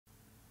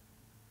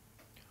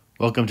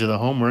Welcome to the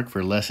homework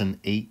for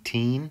lesson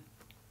 18.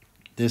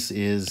 This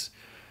is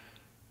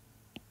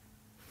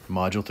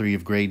module 3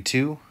 of grade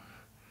 2.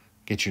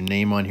 Get your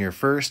name on here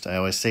first. I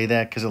always say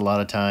that because a lot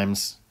of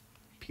times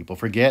people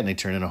forget and they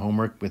turn in a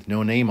homework with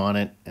no name on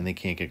it and they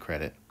can't get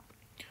credit.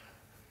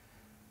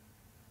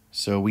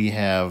 So we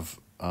have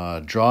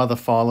draw the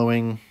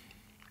following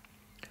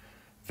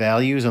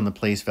values on the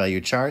place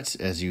value charts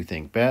as you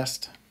think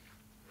best.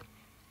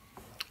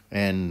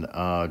 And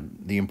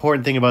the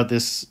important thing about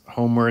this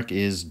homework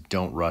is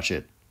don't rush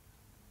it.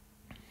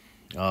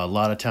 A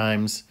lot of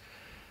times,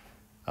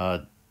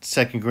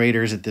 second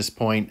graders at this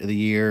point of the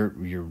year,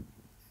 you're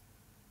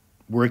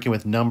working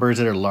with numbers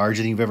that are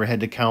larger than you've ever had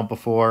to count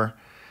before.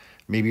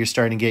 Maybe you're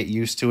starting to get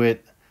used to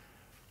it.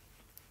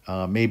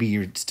 Maybe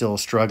you're still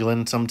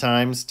struggling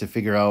sometimes to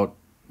figure out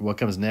what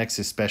comes next,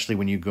 especially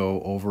when you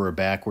go over or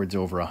backwards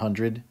over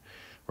 100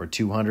 or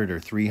 200 or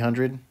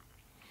 300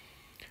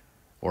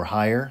 or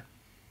higher.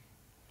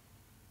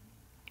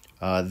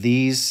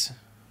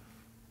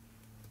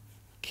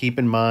 Keep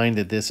in mind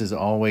that this is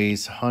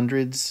always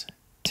hundreds,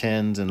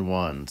 tens, and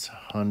ones.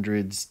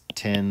 Hundreds,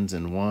 tens,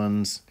 and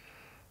ones.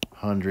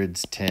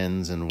 Hundreds,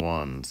 tens, and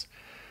ones.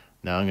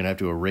 Now I'm going to have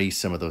to erase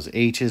some of those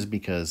H's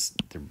because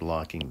they're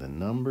blocking the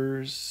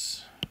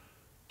numbers.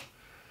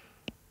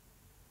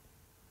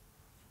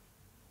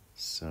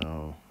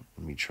 So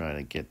let me try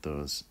to get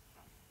those.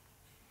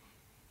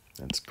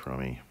 That's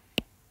crummy.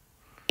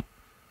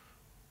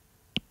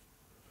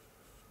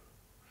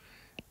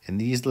 And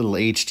these little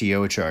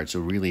HTO charts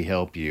will really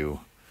help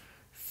you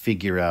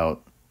figure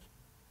out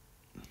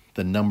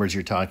the numbers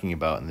you're talking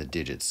about and the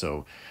digits.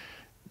 So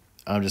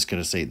I'm just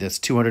going to say that's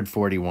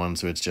 241.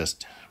 So it's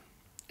just,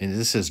 and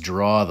this says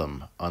draw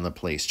them on the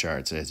place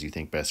charts as you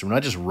think best. So we're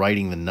not just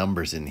writing the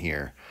numbers in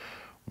here.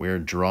 We're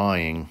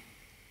drawing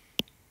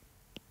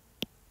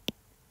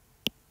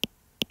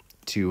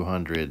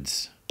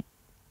 200s,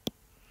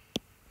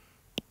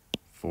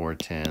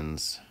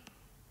 410s,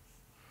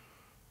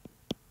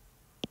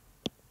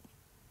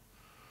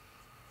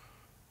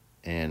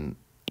 and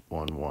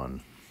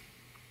 1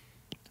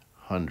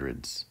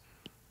 hundreds.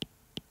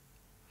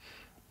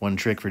 One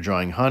trick for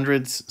drawing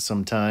hundreds,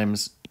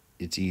 sometimes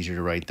it's easier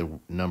to write the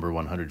number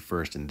 100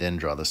 first and then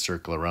draw the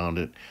circle around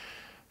it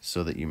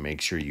so that you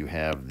make sure you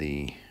have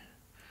the,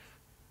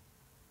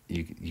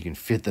 you can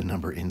fit the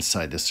number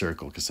inside the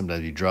circle, because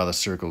sometimes if you draw the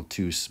circle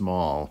too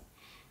small,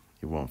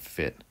 it won't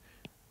fit.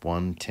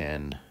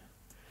 110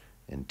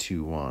 and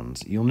 2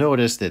 ones. You'll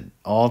notice that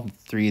all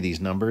three of these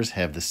numbers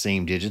have the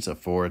same digits, a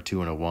 4, a 2,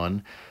 and a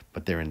 1,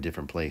 but they're in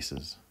different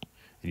places.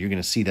 And you're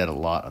going to see that a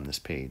lot on this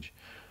page.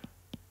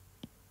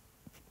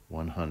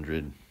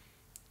 100,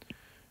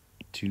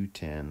 2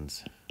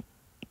 tens,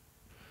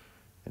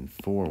 and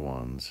 4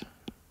 ones.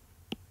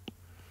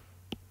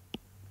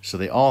 So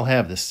they all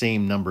have the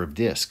same number of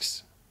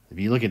discs. If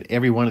you look at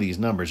every one of these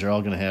numbers, they're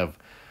all going to have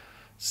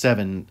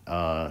 7.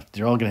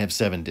 They're all going to have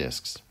 7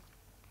 discs.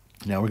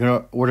 Now we're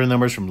going to order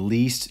numbers from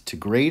least to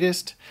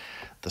greatest.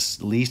 The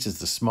least is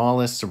the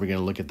smallest, so we're going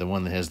to look at the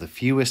one that has the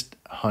fewest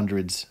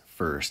hundreds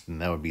first,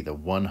 and that would be the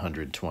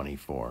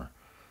 124.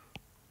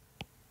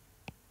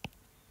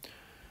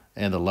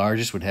 And the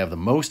largest would have the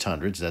most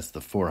hundreds, that's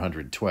the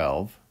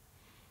 412.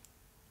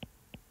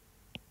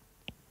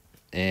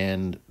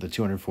 And the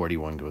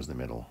 241 goes in the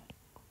middle,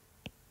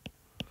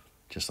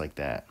 just like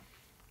that.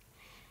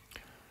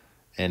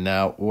 And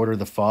now order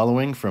the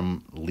following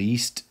from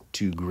least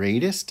to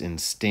greatest in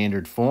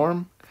standard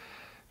form.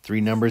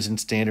 3 numbers in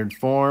standard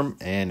form.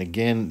 And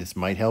again, this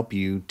might help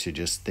you to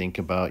just think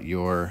about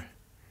your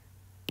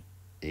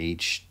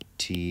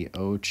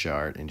HTO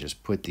chart and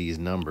just put these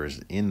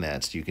numbers in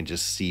that so you can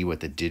just see what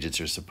the digits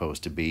are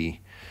supposed to be.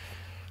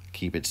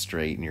 Keep it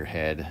straight in your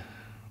head.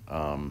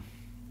 The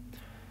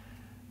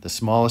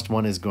smallest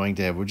one is going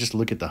to have, we'll just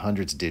look at the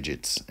hundreds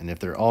digits. And if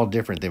they're all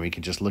different, then we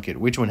can just look at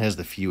which one has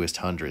the fewest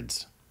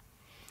hundreds.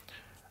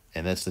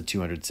 And that's the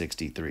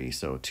 263.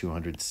 So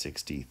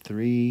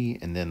 263,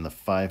 and then the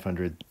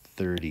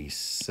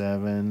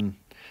 537,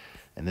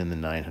 and then the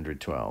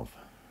 912.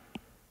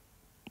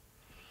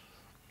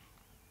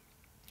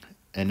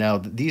 And now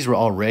these were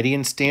already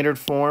in standard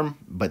form,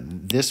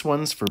 but this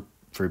one's for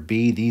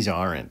B, these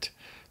aren't.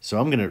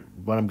 So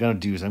what I'm gonna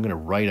do is I'm gonna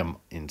write them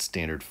in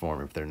standard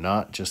form if they're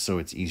not, just so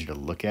it's easier to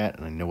look at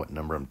and I know what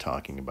number I'm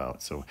talking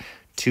about. So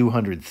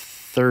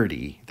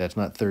 230, that's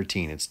not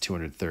 13, it's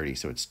 230.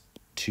 So it's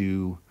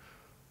 230,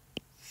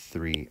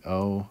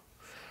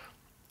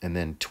 and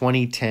then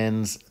 20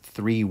 tens,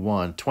 3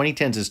 1. 20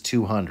 tens is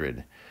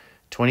 200.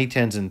 20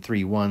 tens and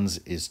 3 ones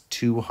is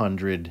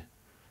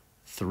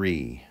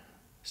 203.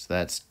 So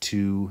that's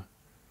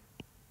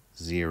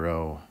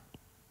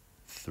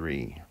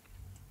 203.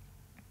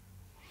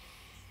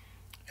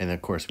 And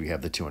of course we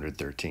have the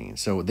 213.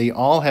 So they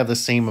all have the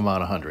same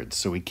amount of hundreds,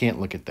 so we can't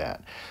look at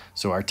that.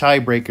 So our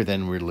tiebreaker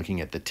then, we're looking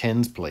at the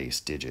tens place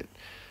digit.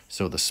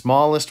 So the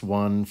smallest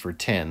one for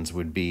tens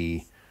would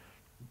be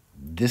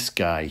this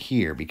guy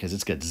here because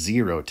it's got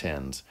 0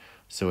 tens.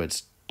 So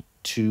it's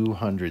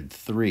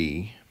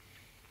 203.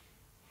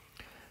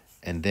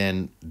 And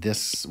then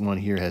this one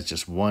here has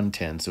just one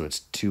 10, so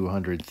it's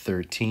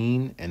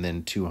 213 and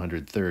then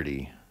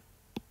 230.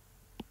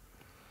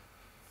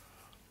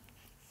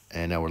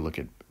 And now we're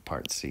looking at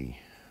part C.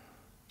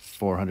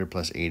 400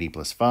 plus 80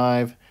 plus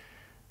 5,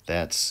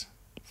 that's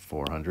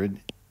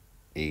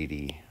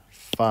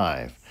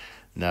 485.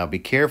 Now be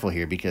careful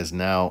here, because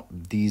now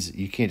these,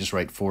 you can't just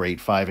write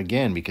 485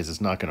 again, because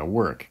it's not going to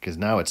work, because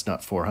now it's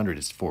not 400,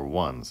 it's 4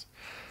 ones.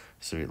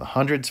 So the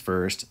hundreds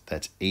first,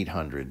 that's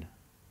 800.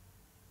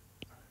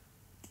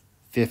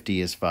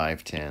 50 is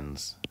 5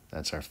 tens,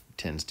 that's our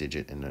tens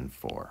digit, and then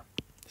 4.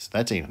 So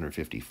that's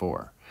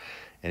 854.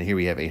 And here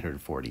we have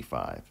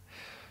 845.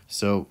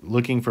 So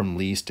looking from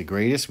least to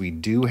greatest, we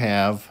do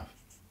have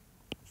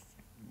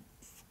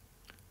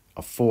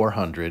a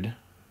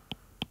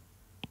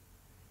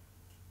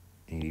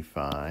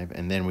 485,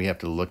 and then we have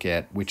to look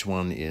at which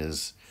one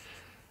is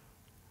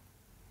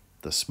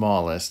the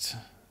smallest.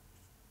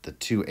 The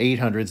two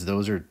 800s,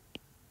 those are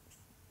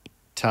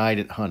tied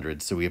at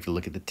hundreds, so we have to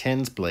look at the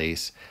tens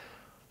place,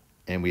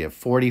 and we have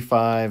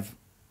 45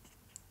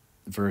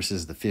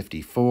 versus the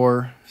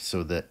 54,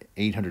 so the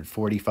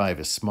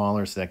 845 is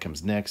smaller, so that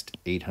comes next.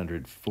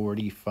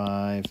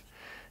 845,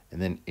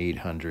 and then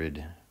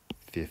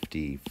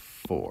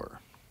 854.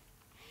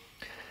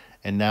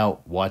 And now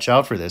watch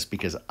out for this,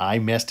 because I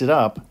messed it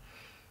up.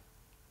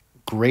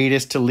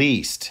 Greatest to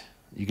least.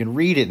 You can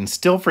read it and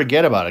still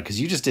forget about it,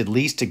 because you just did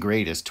least to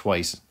greatest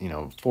twice,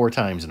 4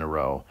 times in a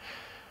row,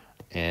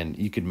 and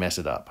you could mess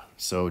it up.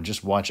 So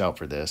just watch out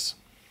for this.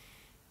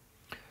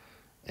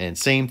 And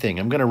same thing,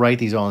 I'm going to write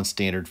these all in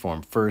standard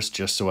form first,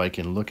 just so I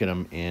can look at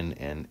them in,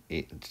 and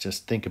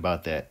just think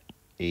about that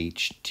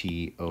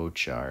HTO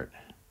chart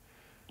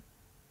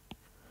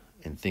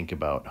and think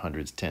about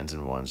hundreds, tens,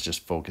 and ones,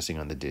 just focusing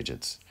on the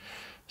digits.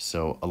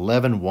 So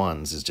 11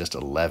 ones is just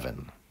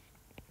 11,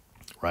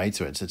 right?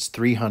 So it's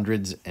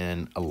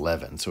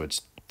 311, so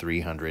it's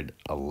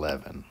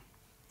 311.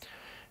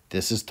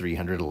 This is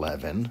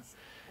 311.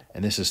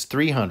 And this is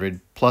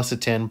 300 plus a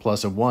 10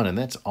 plus a 1, and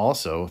that's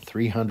also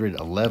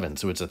 311.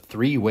 So it's a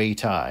 3-way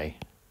tie.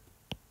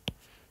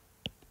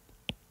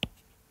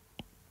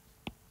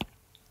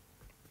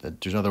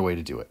 There's another way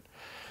to do it.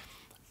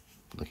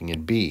 Looking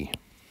at B.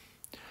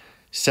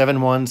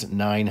 7 ones,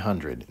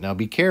 900. Now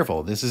be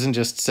careful. This isn't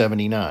just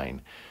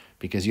 79,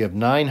 because you have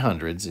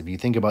 900s. If you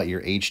think about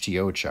your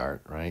HTO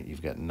chart, right,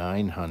 you've got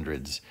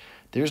 900s.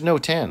 There's no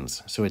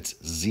 10s, so it's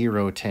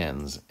 0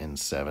 10s and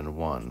 7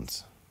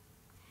 ones.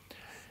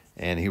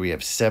 And here we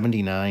have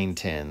 79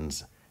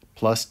 tens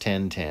plus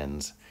 10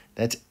 tens.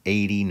 That's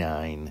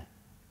 89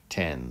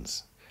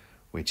 tens,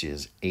 which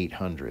is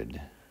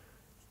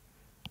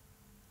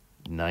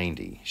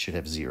 890. Should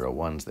have 0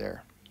 ones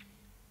there.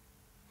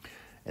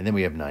 And then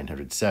we have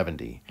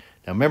 970.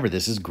 Now remember,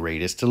 this is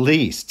greatest to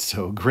least.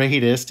 So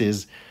greatest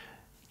is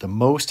the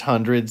most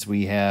hundreds.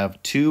 We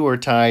have 2 are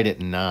tied at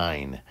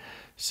 9.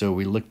 So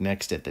we look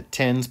next at the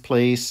tens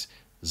place,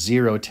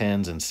 0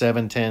 tens and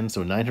 7 tens.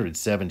 So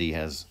 970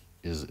 is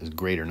a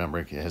greater number.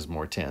 It has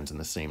more tens and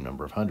the same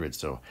number of hundreds.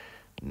 So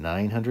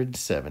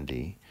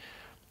 970,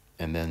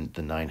 and then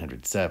the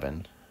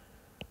 907,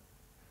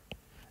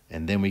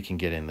 and then we can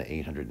get in the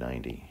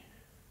 890,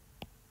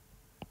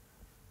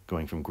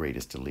 going from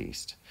greatest to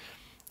least.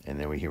 And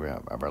then we here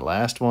have our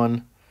last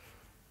one,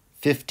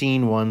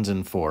 15 ones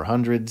and 4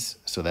 hundreds.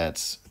 So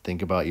that's,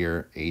 think about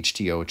your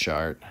HTO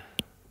chart.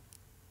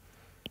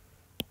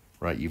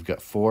 Right, you've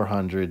got 4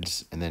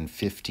 hundreds and then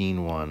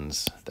 15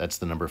 ones. That's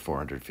the number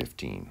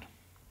 415.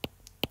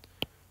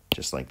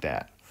 Just like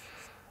that.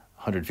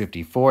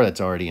 154, that's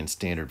already in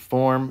standard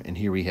form. And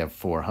here we have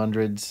 4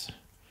 hundreds.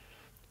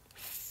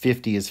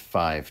 50 is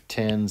 5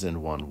 tens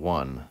and 1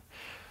 1.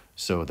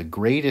 So the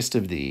greatest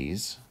of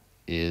these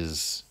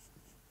is,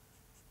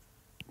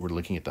 we're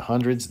looking at the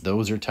hundreds.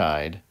 Those are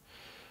tied.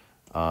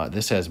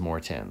 This has more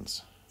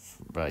tens,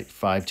 right?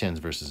 5 tens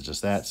versus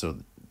just that. So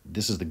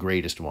this is the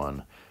greatest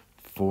one.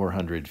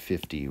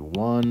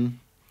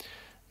 451,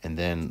 and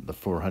then the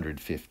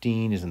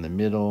 415 is in the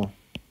middle,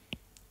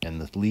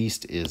 and the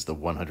least is the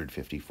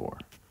 154,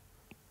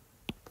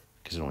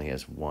 because it only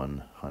has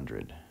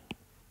 100.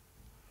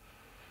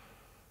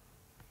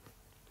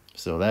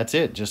 So that's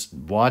it. Just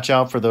watch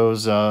out for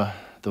those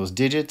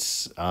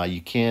digits.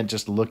 You can't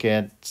just look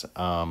at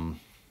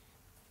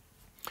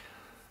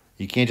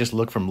you can't just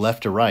look from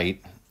left to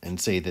right and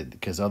say that,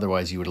 because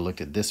otherwise you would have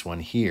looked at this one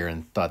here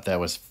and thought that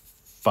was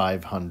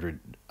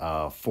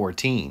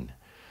 514,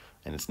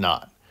 and it's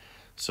not.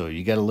 So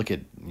you got to look at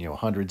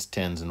hundreds,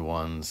 tens, and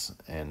ones,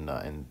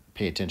 and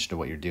pay attention to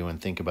what you're doing.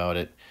 Think about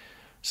it.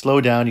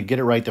 Slow down. You get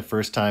it right the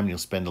first time, you'll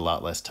spend a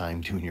lot less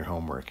time doing your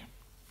homework.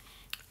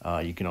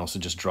 You can also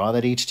just draw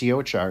that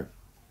HTO chart,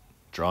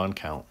 draw and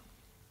count.